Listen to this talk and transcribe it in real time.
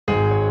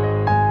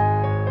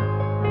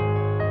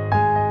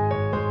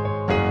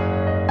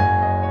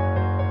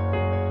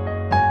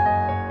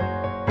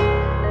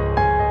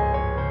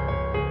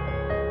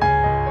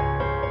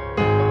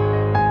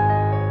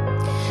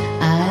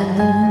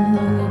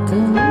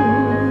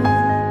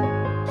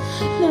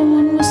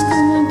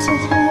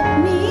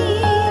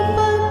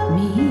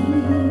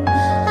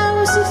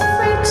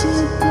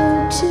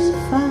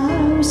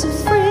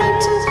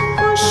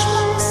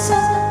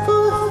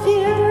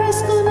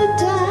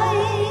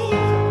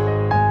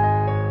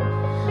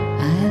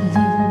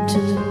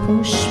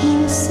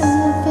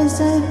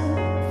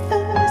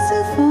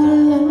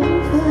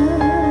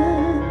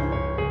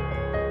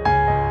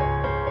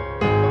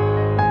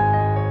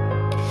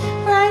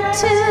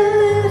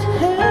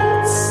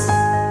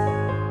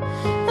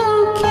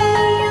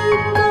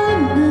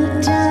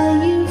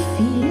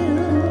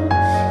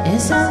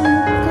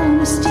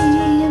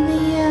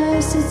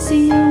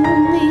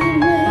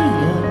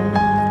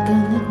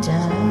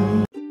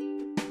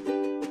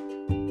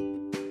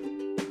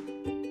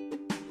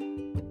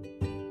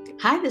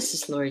Hi, this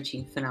is Laura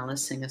Jean Finella,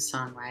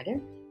 singer-songwriter.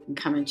 I'm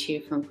coming to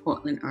you from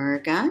Portland,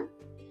 Oregon,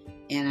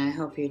 and I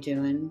hope you're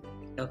doing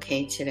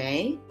okay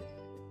today.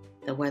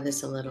 The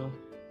weather's a little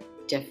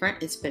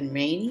different. It's been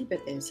rainy,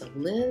 but there's a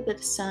little bit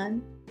of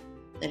sun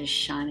that is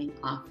shining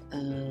off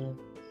of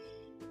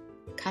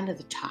kind of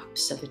the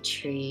tops of a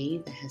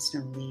tree that has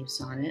no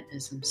leaves on it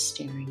as I'm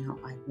staring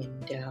out my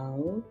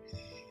window.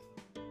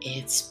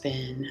 It's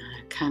been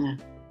kind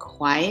of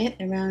quiet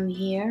around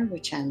here,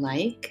 which I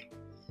like.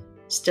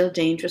 Still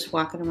dangerous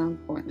walking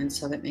around Portland,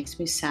 so that makes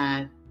me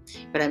sad.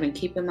 But I've been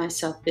keeping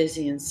myself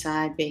busy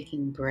inside,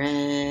 baking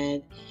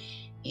bread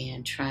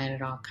and trying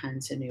out all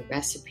kinds of new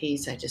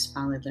recipes. I just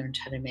finally learned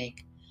how to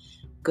make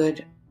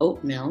good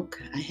oat milk.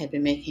 I had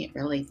been making it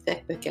really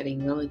thick, but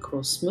getting really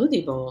cool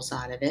smoothie bowls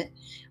out of it,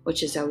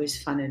 which is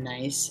always fun and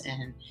nice.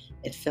 And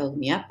it filled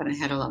me up, and I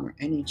had a lot more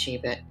energy,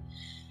 but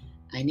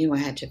I knew I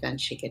had to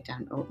eventually get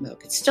down oat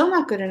milk. It's still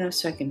not good enough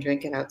so I can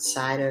drink it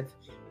outside of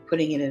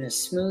putting it in a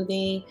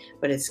smoothie,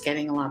 but it's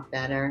getting a lot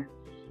better.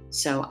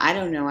 So I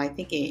don't know. I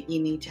think you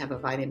need to have a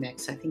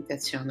Vitamix. I think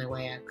that's the only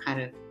way I've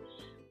kind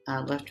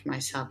of left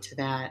myself to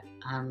that.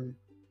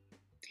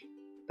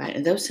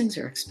 But those things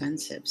are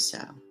expensive, so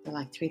they're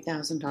like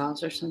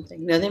 $3,000 or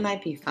something. No, they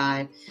might be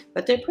 $5,000,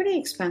 but they're pretty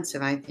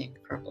expensive, I think,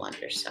 for a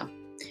blender. So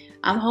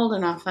I'm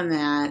holding off on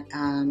that.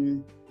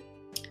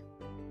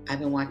 I've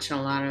been watching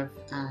a lot of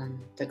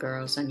the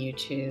girls on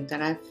YouTube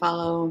that I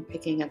follow,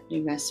 picking up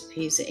new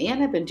recipes,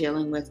 and I've been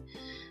dealing with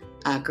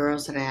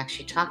girls that I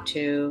actually talk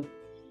to,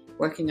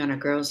 working on a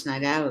girls'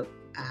 night out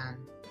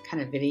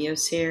kind of video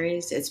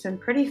series. It's been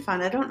pretty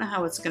fun. I don't know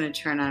how it's going to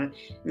turn out.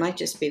 It might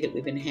just be that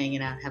we've been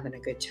hanging out, having a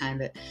good time,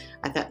 but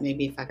I thought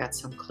maybe if I got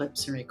some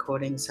clips and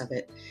recordings of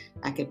it,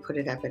 I could put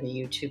it up at a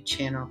YouTube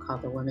channel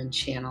called the Women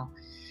Channel.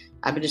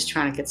 I've been just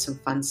trying to get some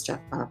fun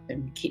stuff up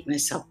and keep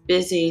myself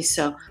busy,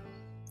 so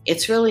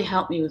it's really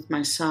helped me with my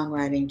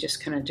songwriting,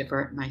 just kind of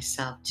divert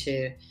myself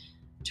to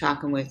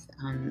talking with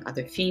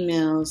other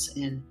females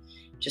and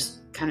just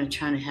kind of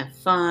trying to have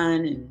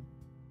fun and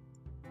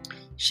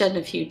shedding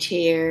a few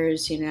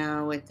tears,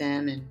 with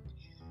them and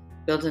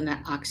building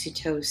that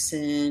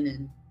oxytocin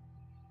and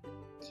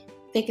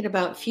thinking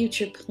about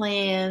future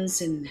plans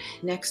and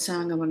next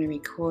song I want to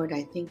record.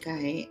 I think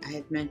I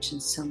had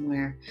mentioned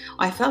somewhere.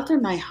 I felt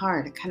in my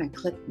heart, it kind of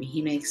clicked me.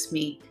 He makes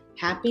me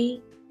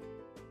happy.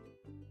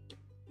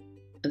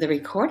 The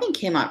recording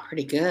came out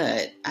pretty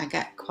good. I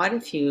got quite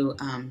a few,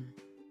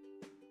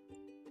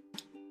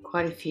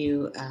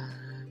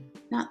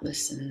 not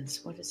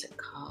listens, what is it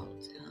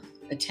called?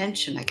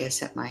 Attention, I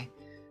guess, at my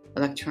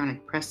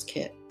electronic press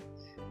kit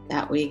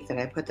that week that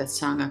I put that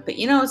song up. But,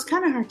 it's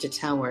kind of hard to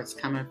tell where it's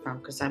coming from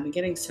because I've been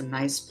getting some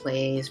nice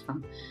plays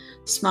from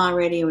Small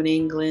Radio in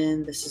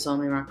England. This is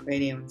Only Rock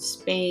Radio in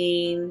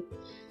Spain.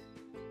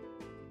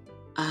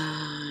 What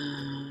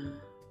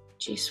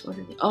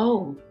are they?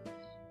 Oh,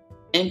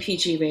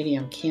 MPG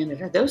Radio in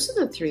Canada. Those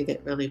are the three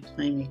that really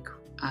play me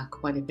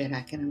quite a bit.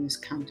 I can always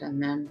count on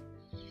them,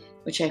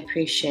 which I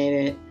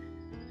appreciate it.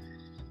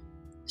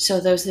 So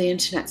those are the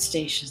internet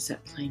stations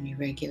that play me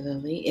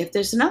regularly. If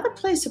there's another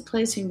place that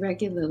plays me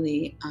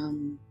regularly,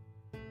 I'm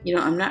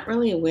not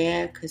really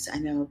aware because I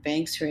know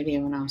Banks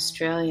Radio in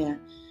Australia,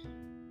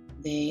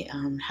 they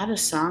had a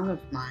song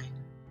of mine,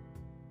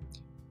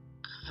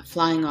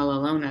 Flying All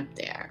Alone up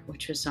there,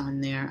 which was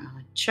on their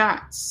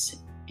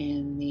charts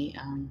in the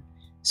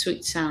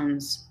Sweet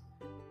Sounds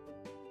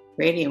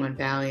Radio in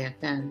Valley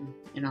FM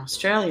in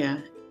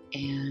Australia,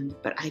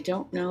 but I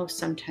don't know if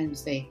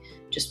sometimes they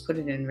just put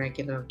it in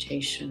regular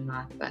rotation or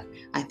not, but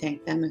I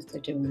thank them if they're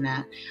doing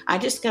that. I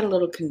just got a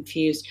little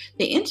confused.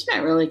 The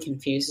internet really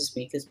confuses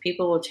me because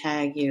people will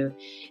tag you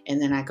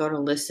and then I go to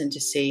listen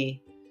to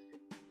see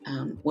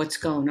what's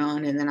going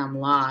on, and then I'm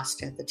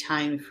lost at the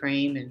time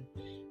frame and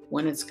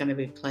when it's going to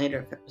be played or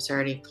if it was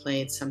already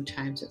played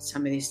sometimes at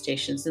some of these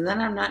stations, and then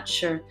I'm not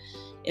sure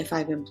if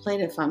I've been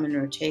played, if I'm in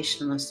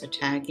rotation, unless they're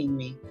tagging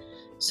me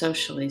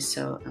socially.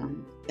 So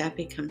that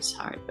becomes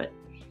hard. But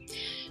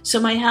so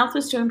my health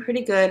is doing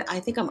pretty good. I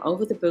think I'm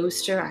over the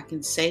booster. I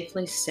can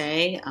safely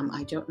say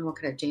I don't know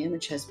what kind of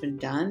damage has been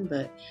done,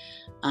 but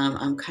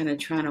I'm kind of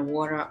trying to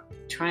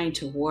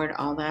ward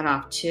all that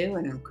off too.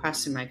 And I'm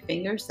crossing my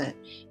fingers that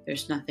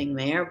there's nothing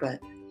there. But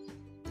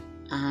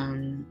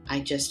I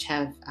just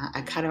have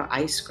I cut out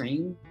ice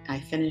cream. I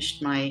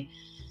finished my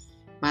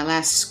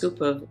last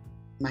scoop of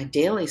my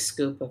daily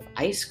scoop of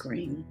ice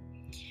cream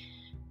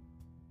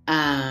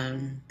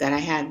that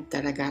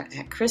I got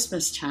at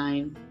Christmas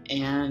time,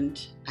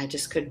 and I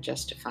just couldn't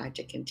justify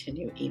to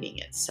continue eating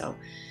it. So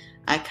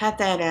I cut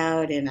that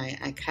out, and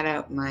I cut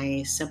out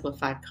my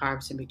simplified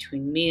carbs in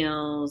between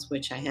meals,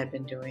 which I had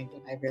been doing,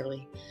 but I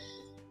really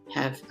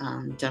have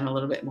done a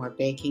little bit more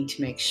baking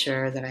to make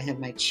sure that I have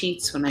my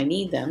cheats when I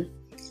need them.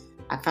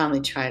 I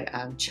finally tried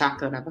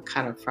chocolate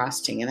avocado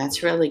frosting, and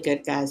that's really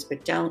good, guys,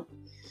 but don't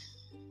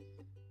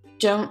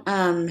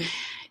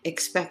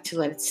expect to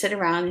let it sit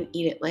around and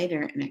eat it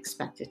later and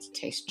expect it to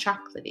taste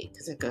chocolatey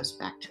because it goes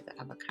back to the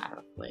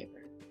avocado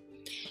flavor.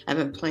 I've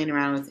been playing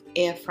around with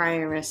air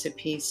fryer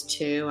recipes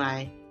too.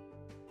 I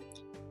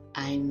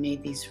I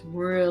made these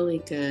really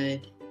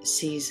good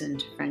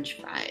seasoned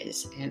French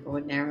fries, and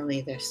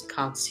ordinarily they're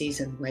called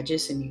seasoned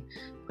wedges, and you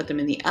put them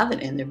in the oven,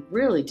 and they're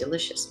really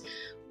delicious.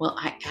 Well,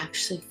 I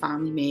actually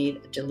finally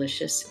made a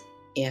delicious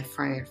air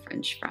fryer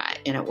French fry,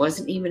 and it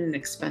wasn't even an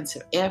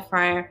expensive air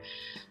fryer.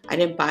 I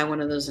didn't buy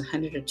one of those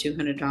 $100 or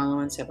 $200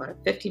 ones. I bought a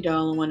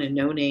 $50 one, a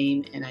no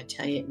name, and I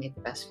tell you, it made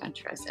the best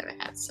French fries I ever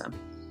had. So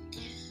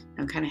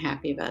I'm kind of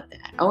happy about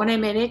that. Oh, and I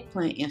made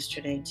eggplant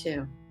yesterday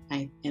too,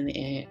 in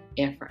the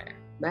air fryer.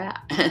 Wow.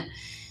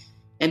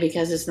 And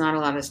because there's not a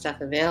lot of stuff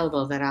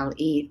available that I'll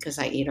eat, because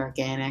I eat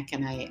organic,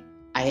 and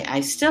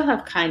I still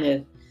have kind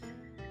of,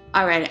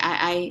 all right,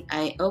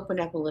 I opened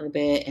up a little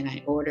bit and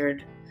I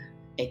ordered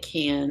a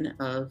can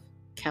of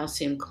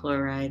calcium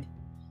chloride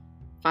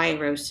fire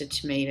roasted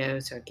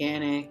tomatoes,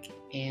 organic,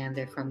 and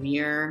they're from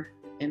Muir,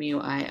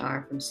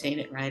 Muir, from saying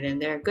it right, and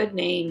they're a good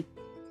name,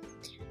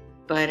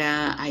 but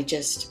I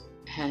just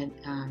had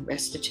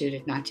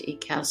restituted not to eat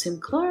calcium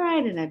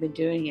chloride, and I've been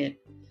doing it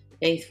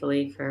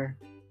faithfully for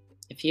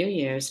a few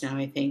years now,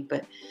 I think,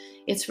 but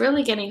it's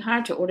really getting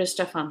hard to order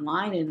stuff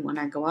online, and when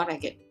I go out I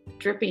get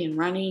drippy and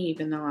runny,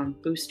 even though I'm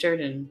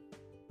boosted, and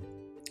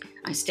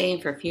I stay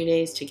in for a few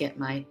days to get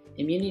my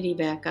immunity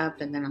back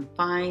up, and then I'm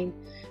fine,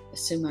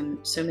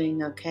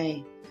 assuming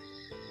okay,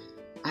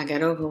 I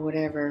got over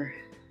whatever,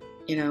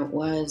 it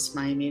was,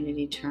 my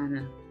immunity trying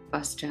to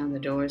bust down the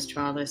doors to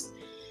all this,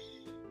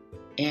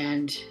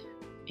 and,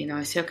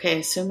 I say, okay,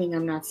 assuming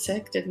I'm not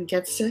sick, didn't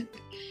get sick,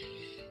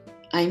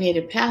 I made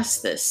it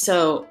past this,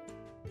 so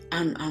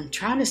I'm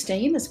trying to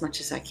stay in as much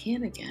as I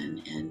can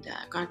again, and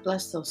God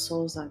bless those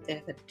souls out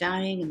there that are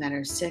dying and that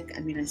are sick. I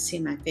mean, I see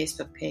my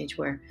Facebook page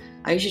where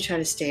I usually try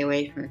to stay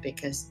away from it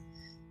because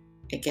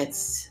it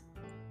gets,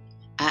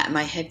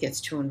 my head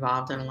gets too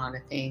involved in a lot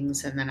of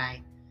things, and then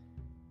I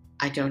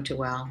don't do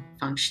well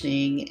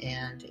functioning,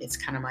 and it's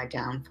kind of my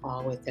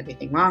downfall with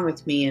everything wrong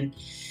with me. And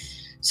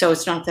so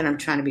it's not that I'm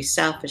trying to be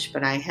selfish,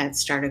 but I had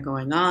started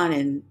going on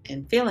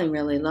and feeling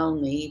really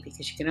lonely,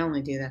 because you can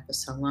only do that for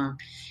so long.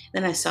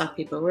 Then I saw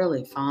people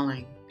really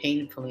falling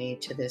painfully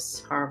to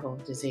this horrible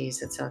disease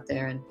that's out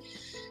there. And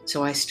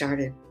so I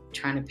started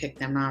trying to pick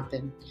them up,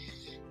 and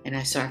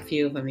I saw a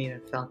few of them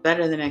even felt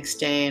better the next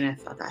day, and I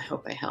thought, I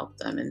hope I helped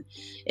them. And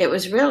it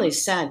was really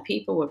sad.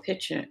 People were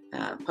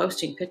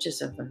posting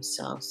pictures of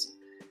themselves.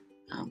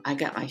 I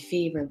got my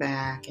fever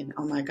back, and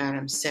oh my God,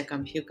 I'm sick.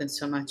 I'm puking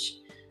so much.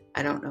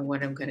 I don't know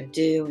what I'm going to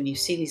do. And you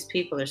see these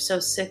people, they're so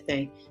sick,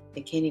 they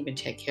can't even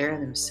take care of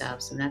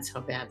themselves. And that's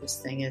how bad this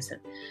thing is. And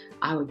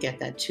I would get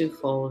that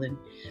twofold. And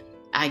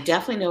I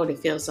definitely know what it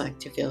feels like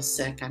to feel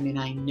sick. I mean,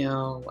 I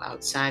know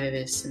outside of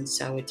this. And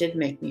so it did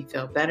make me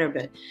feel better.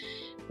 But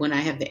when I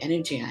have the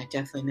energy, I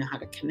definitely know how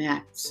to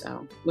connect.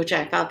 So, which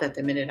I felt that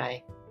the minute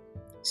I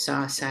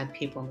saw sad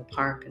people in the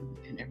park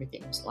and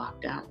everything was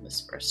locked down when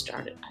this first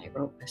started. I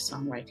wrote my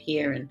song right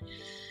here, and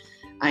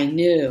I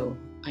knew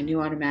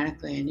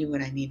automatically, I knew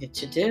what I needed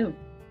to do.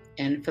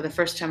 And for the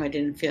first time, I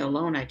didn't feel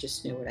alone. I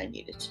just knew what I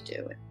needed to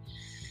do. And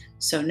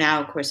so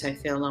now, of course, I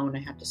feel alone. I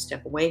have to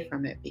step away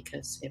from it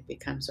because it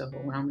becomes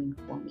overwhelming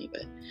for me.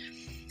 But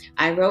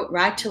I wrote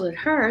Ride Till It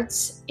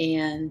Hurts,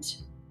 and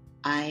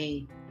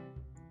I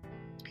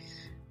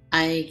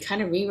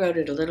kind of rewrote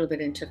it a little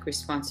bit and took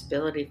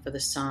responsibility for the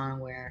song,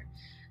 where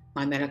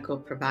my medical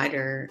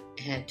provider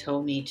had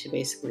told me to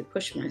basically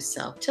push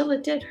myself till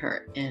it did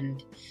hurt.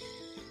 And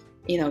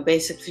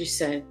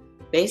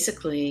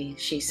basically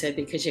she said,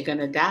 because you're going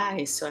to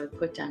die. So I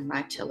put down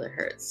Right Till It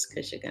Hurts,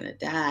 because you're going to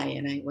die.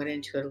 And I went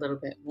into it a little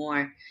bit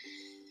more.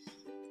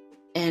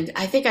 And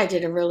I think I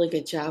did a really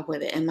good job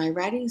with it. And my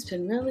writing's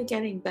been really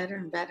getting better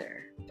and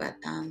better. But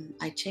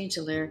I changed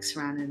the lyrics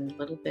around in a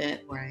little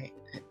bit, where I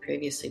had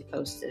previously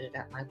posted it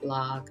at my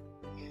blog,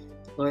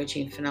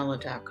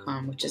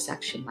 LoriJeanFinello.com, which is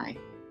actually my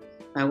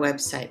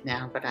website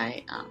now. But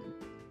I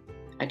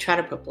try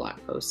to put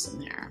blog posts in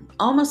there. I'm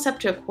almost up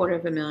to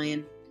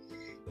 250,000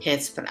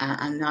 hits, but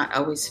I'm not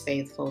always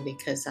faithful,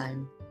 because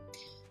I'm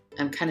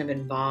kind of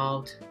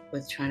involved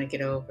with trying to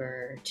get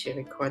over to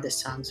record the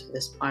songs for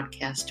this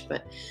podcast.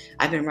 But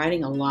I've been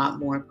writing a lot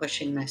more,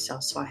 pushing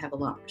myself, so I have a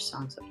lot more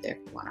songs up there if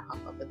you want to hop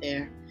over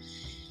there.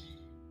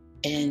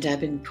 And I've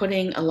been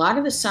putting a lot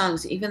of the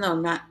songs, even though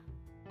I'm not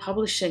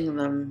publishing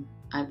them,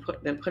 I've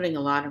been putting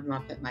a lot of them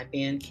up at my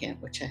Bandcamp,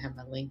 which I have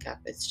my link up.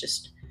 It's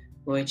just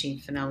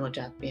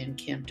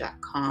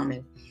LoriJeanFinello.bandcamp.com,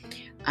 and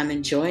I'm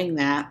enjoying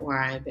that,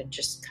 where I've been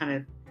just kind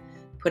of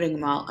putting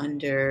them all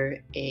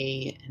under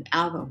an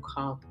album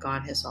called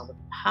God Has All the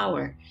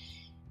Power,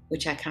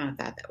 which I kind of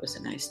thought that was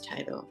a nice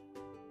title.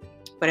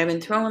 But I've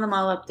been throwing them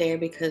all up there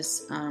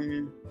because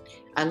I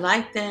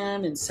like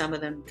them, and some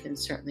of them can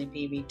certainly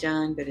be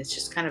redone, but it's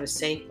just kind of a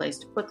safe place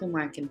to put them,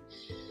 where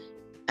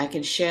I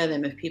can share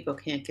them if people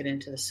can't get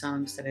into the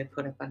songs that I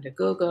put up under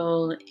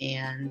Google,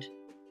 and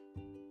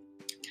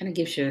kind of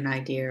gives you an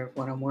idea of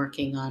what I'm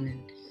working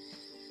on.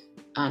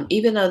 And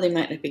even though they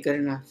might not be good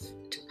enough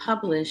to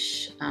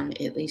publish,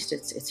 at least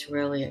it's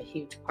really a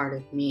huge part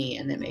of me,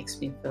 and it makes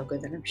me feel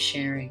good that I'm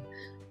sharing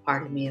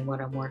part of me and what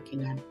I'm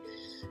working on.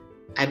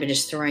 I've been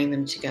just throwing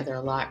them together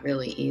a lot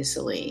really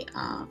easily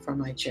from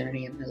my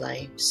journey in my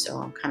life. So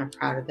I'm kind of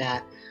proud of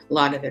that. A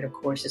lot of it, of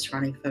course, is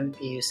running from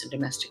abuse and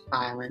domestic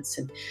violence.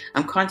 And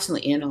I'm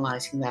constantly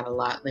analyzing that a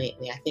lot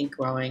lately. I think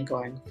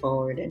going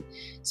forward and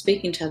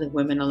speaking to other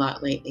women a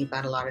lot lately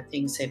about a lot of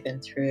things they've been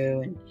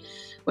through, and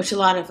which a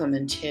lot of them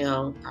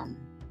entail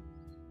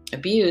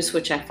abuse,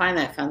 which I found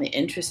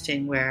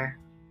interesting, where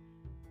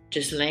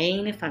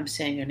Ghislaine, if I'm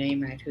saying her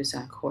name right, who's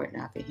on court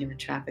now for human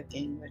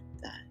trafficking with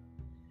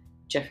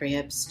Jeffrey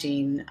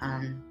Epstein,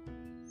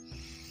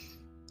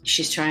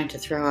 she's trying to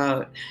throw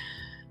out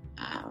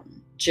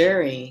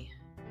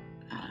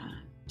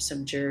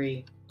some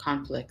jury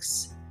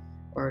conflicts,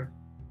 or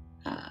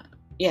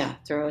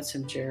throw out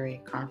some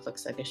jury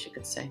conflicts, I guess you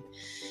could say.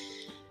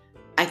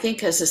 I think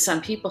because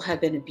some people have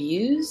been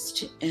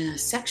abused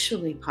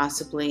sexually,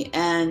 possibly,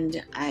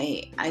 and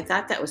I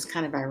thought that was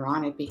kind of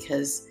ironic,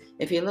 because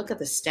if you look at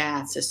the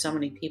stats, there's so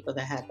many people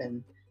that have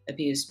been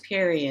abused,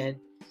 period.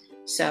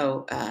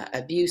 So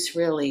abuse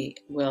really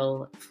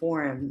will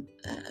form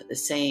the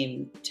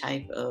same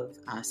type of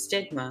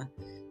stigma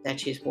that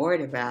she's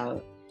worried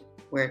about,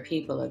 where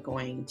people are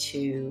going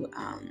to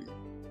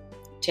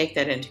take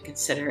that into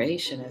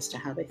consideration as to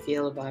how they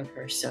feel about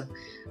her. So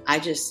I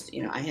just,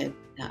 I had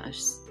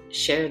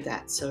shared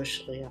that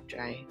socially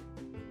after I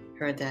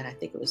heard that. I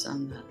think it was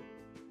on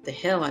the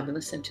Hill. I've been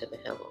listening to the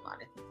Hill a lot.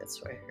 I think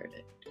that's where I heard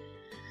it.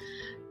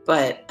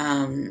 But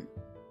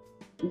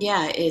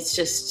it's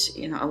just,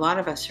 a lot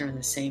of us are in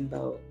the same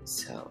boat.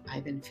 So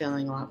I've been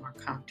feeling a lot more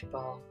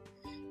comfortable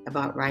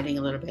about writing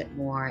a little bit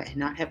more and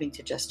not having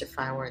to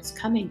justify where it's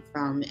coming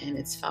from. And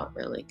it's felt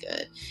really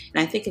good.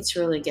 And I think it's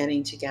really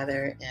getting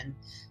together and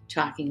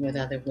talking with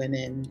other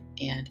women.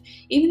 And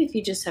even if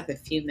you just have a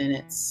few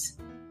minutes,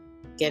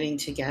 getting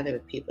together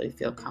with people you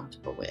feel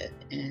comfortable with,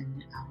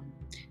 and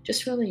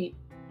just really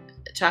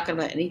talking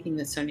about anything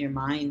that's on your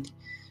mind,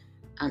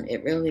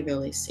 it really,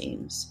 really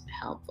seems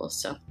helpful.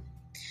 So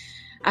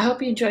I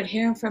hope you enjoyed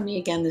hearing from me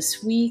again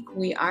this week.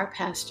 We are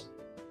past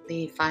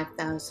the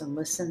 5,000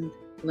 listen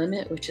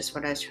limit, which is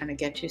what I was trying to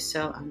get to.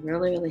 So I'm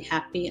really, really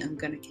happy. I'm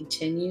going to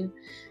continue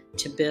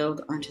to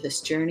build onto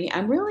this journey.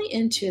 I'm really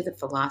into the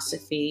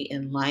philosophy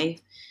in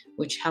life,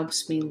 which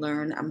helps me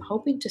learn. I'm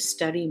hoping to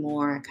study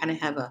more. I kind of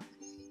have a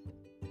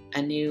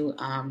new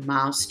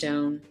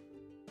milestone,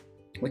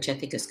 which I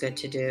think is good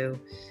to do,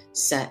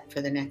 set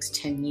for the next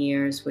 10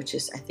 years, which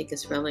I think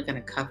is really going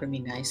to cover me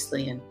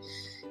nicely. And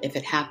if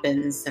it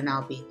happens, then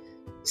I'll be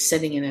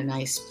sitting in a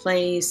nice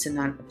place and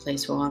not a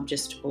place where I'm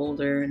just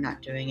older and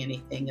not doing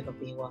anything. It'll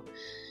be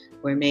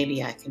where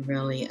maybe I can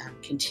really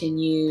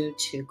continue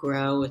to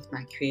grow with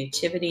my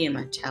creativity and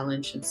my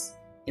intelligence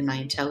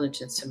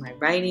in my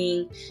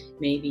writing,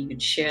 maybe even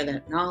share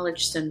that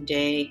knowledge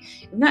someday.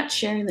 If not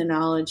sharing the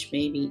knowledge,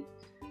 maybe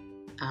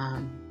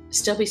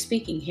still be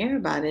speaking here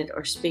about it,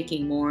 or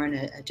speaking more in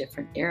a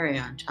different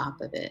area on top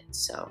of it.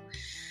 So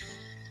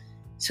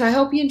I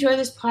hope you enjoy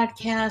this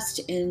podcast,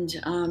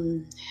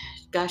 and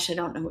gosh, I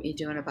don't know what you're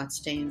doing about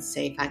staying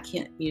safe. I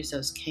can't use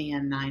those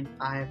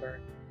KN95 or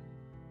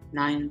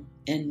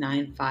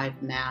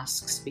N95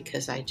 masks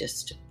because I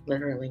just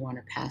literally want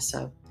to pass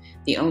out.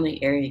 The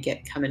only area you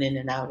get coming in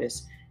and out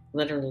is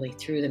literally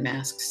through the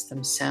masks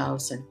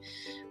themselves. And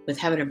with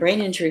having a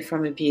brain injury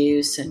from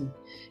abuse and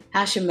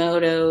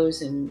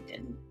Hashimoto's and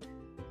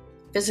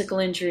physical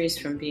injuries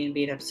from being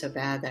beat up so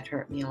bad that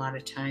hurt me a lot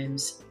of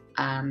times,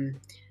 I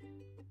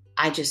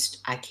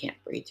can't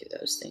breathe through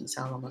those things.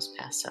 I'll almost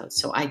pass out.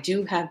 So I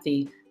do have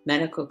the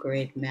medical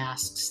grade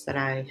masks that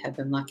I have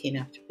been lucky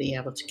enough to be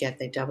able to get.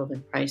 They doubled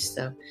in price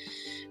though,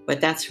 but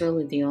that's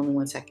really the only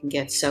ones I can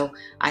get. So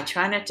I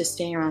try not to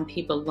stay around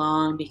people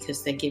long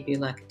because they give you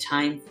like a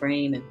time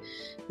frame, and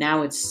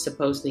now it's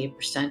supposedly a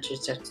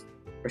percentage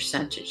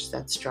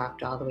that's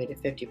dropped all the way to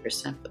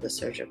 50% for the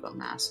surgical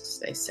masks,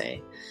 they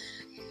say.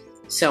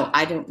 So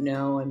I don't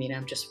know. I mean,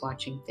 I'm just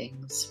watching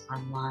things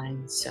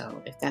online.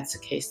 So if that's the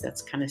case,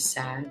 that's kind of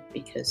sad,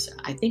 because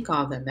I think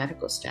all the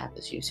medical staff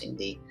is using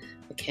the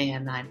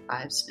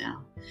KN95s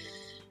now.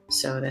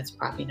 So that's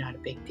probably not a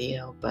big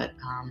deal. But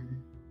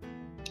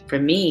for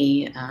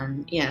me,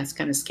 it's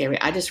kind of scary.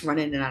 I just run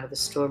in and out of the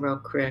store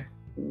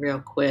real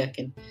quick.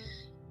 And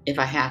if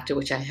I have to,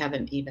 which I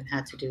haven't even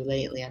had to do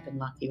lately, I've been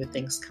lucky with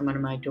things coming to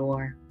my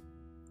door.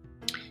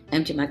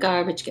 Empty my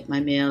garbage, get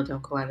my mail,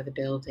 don't go out of the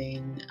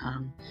building.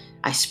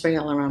 I spray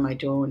all around my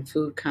door when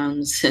food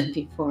comes,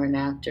 before and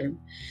after.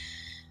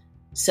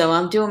 So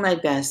I'm doing my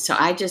best. So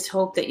I just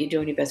hope that you're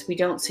doing your best. We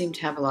don't seem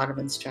to have a lot of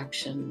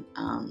instruction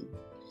on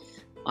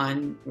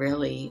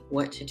really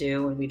what to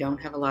do, and we don't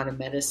have a lot of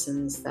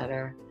medicines that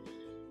are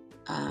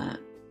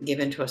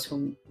given to us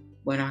when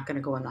we're not going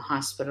to go in the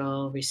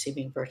hospital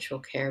receiving virtual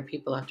care.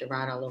 People have to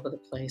ride all over the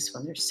place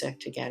when they're sick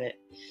to get it.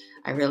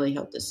 I really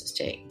hope this is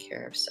taken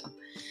care of.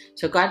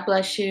 So God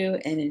bless you,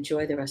 and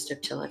enjoy the rest of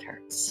Till It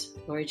Hurts.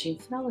 Lori Jean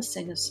Finella,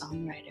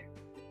 singer-songwriter.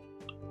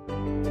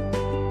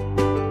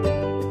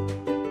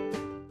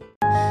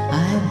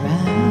 I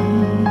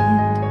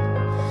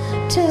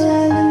ride till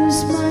I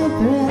lose my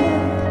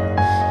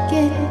breath,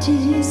 get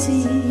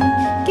dizzy,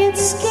 get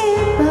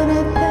scared.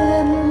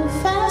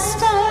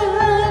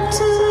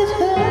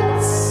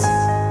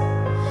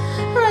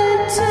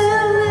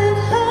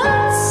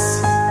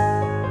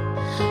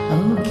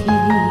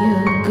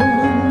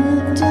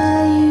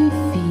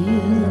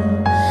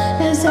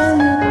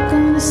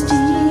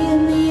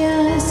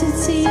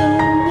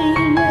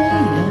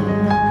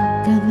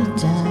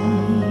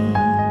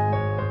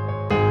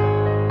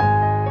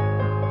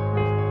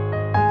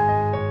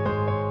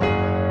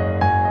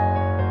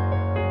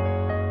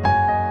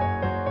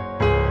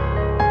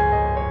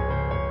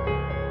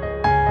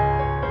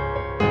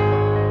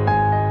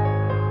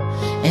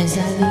 as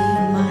I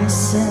leave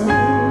myself.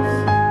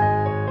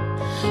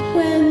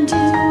 When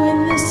doing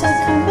this, I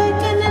come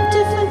back in a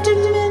different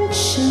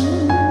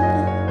dimension.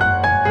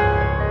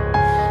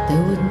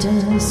 Though it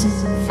doesn't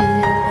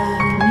feel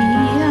like me,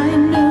 I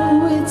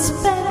know it's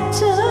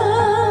better.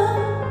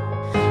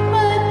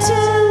 But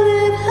till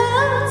it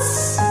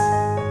hurts,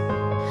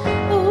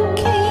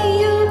 okay,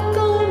 you're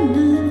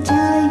gonna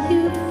die,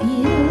 you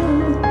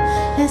feel.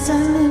 As I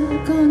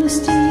look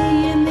honesty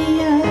in the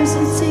eyes,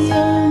 it's the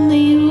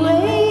only way.